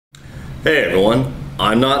Hey everyone,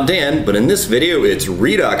 I'm not Dan, but in this video it's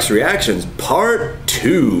Redox Reactions Part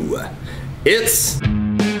 2. It's...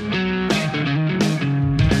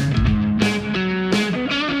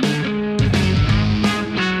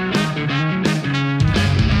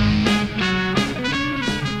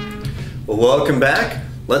 Welcome back.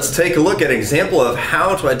 Let's take a look at an example of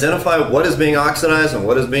how to identify what is being oxidized and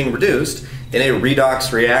what is being reduced in a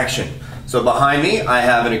redox reaction. So behind me I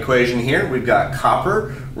have an equation here. We've got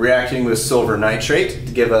copper reacting with silver nitrate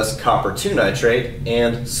to give us copper 2 nitrate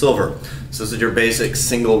and silver. So this is your basic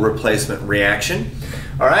single replacement reaction.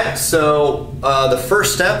 Alright, so the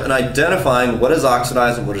first step in identifying what is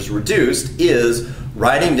oxidized and what is reduced is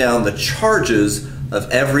writing down the charges of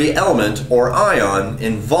every element or ion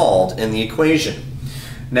involved in the equation.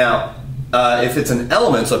 Now, if it's an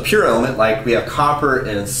element, so a pure element, like we have copper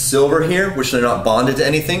and silver here, which they're not bonded to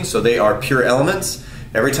anything, so they are pure elements,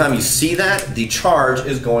 every time you see that, the charge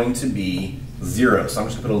is going to be 0. So I'm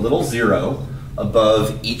just going to put a little 0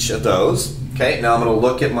 above each of those. Okay, now I'm going to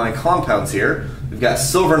look at my compounds here. We've got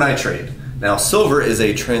silver nitrate. Now silver is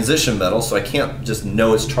a transition metal, so I can't just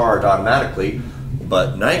know its charge automatically,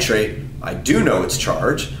 but nitrate, I do know its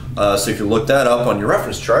charge. So if you look that up on your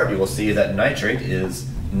reference chart, you will see that nitrate is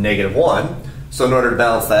 -1. So in order to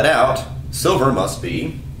balance that out, silver must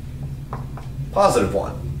be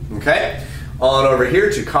 +1. Okay? On over here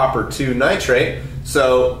to copper 2 nitrate.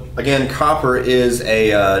 So again, copper is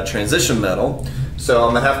a transition metal. So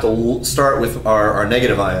I'm going to have to start with our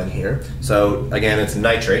negative ion here. So again, it's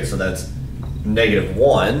nitrate, so that's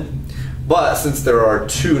 -1. But since there are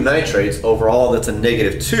 2 nitrates, overall that's a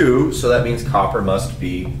 -2, so that means copper must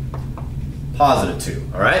be +2.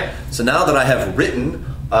 Alright? So now that I have written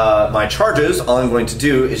my charges, all I'm going to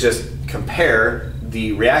do is just compare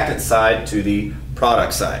the reactant side to the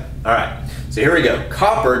product side. Alright, so here we go.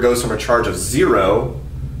 Copper goes from a charge of 0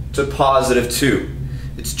 to +2.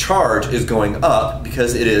 Its charge is going up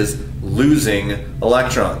because it is losing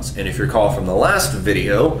electrons. And if you recall from the last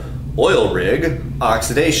video, oil rig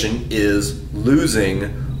oxidation is losing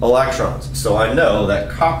electrons. So I know that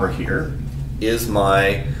copper here is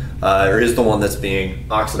is the one that's being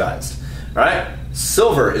oxidized. Alright?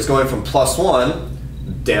 Silver is going from +1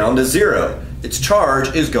 down to 0. Its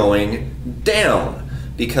charge is going down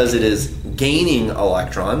because it is gaining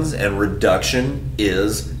electrons, and reduction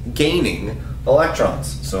is gaining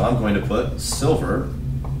electrons. So I'm going to put silver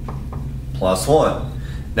 +1.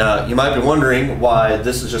 Now you might be wondering why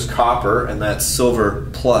this is just copper and that's silver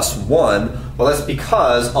 +1. Well, that's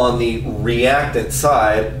because on the reactant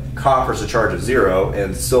side, copper has a charge of 0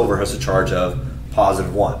 and silver has a charge of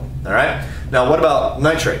 +1. Alright? Now what about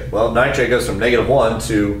nitrate? Well, nitrate goes from -1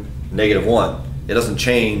 to -1. It doesn't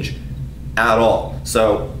change at all.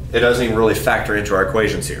 So it doesn't even really factor into our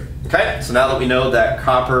equations here. Okay? So now that we know that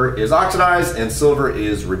copper is oxidized and silver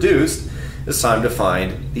is reduced, it's time to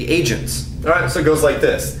find the agents. Alright, so it goes like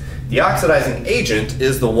this. The oxidizing agent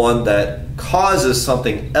is the one that causes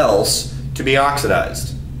something else to be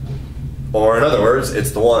oxidized. Or in other words,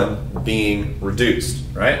 it's the one being reduced.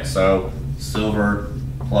 Right? So silver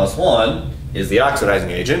 +1 is the oxidizing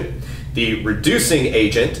agent. The reducing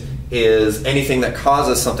agent is anything that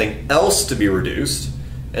causes something else to be reduced,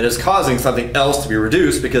 and is causing something else to be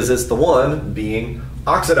reduced because it's the one being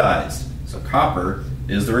oxidized. So copper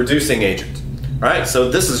is the reducing agent. Right? So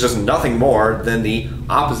this is just nothing more than the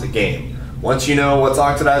opposite game. Once you know what's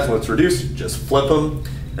oxidized and what's reduced, just flip them,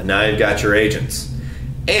 and now you've got your agents.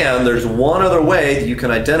 And there's one other way that you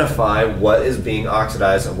can identify what is being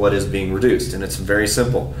oxidized and what is being reduced, and it's very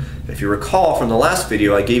simple. If you recall from the last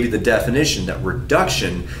video, I gave you the definition that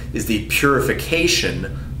reduction is the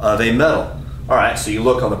purification of a metal. Alright, so you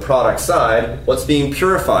look on the product side, what's being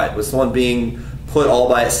purified? What's the one being put all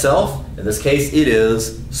by itself? In this case, it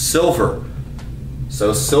is silver.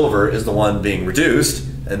 So silver is the one being reduced,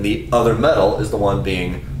 and the other metal is the one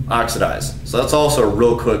being oxidized. So that's also a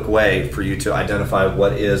real quick way for you to identify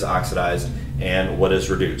what is oxidized and what is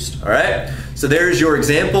reduced. Alright? So there's your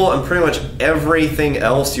example, and pretty much everything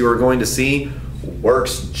else you are going to see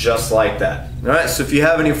works just like that. Alright, so if you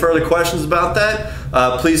have any further questions about that,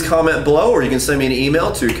 please comment below, or you can send me an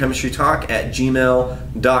email to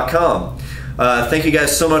chemistrytalk@gmail.com. Thank you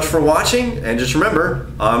guys so much for watching, and just remember,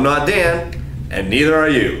 I'm not Dan, and neither are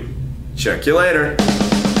you. Check you later.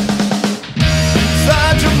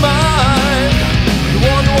 Inside your mind, you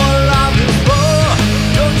wonder what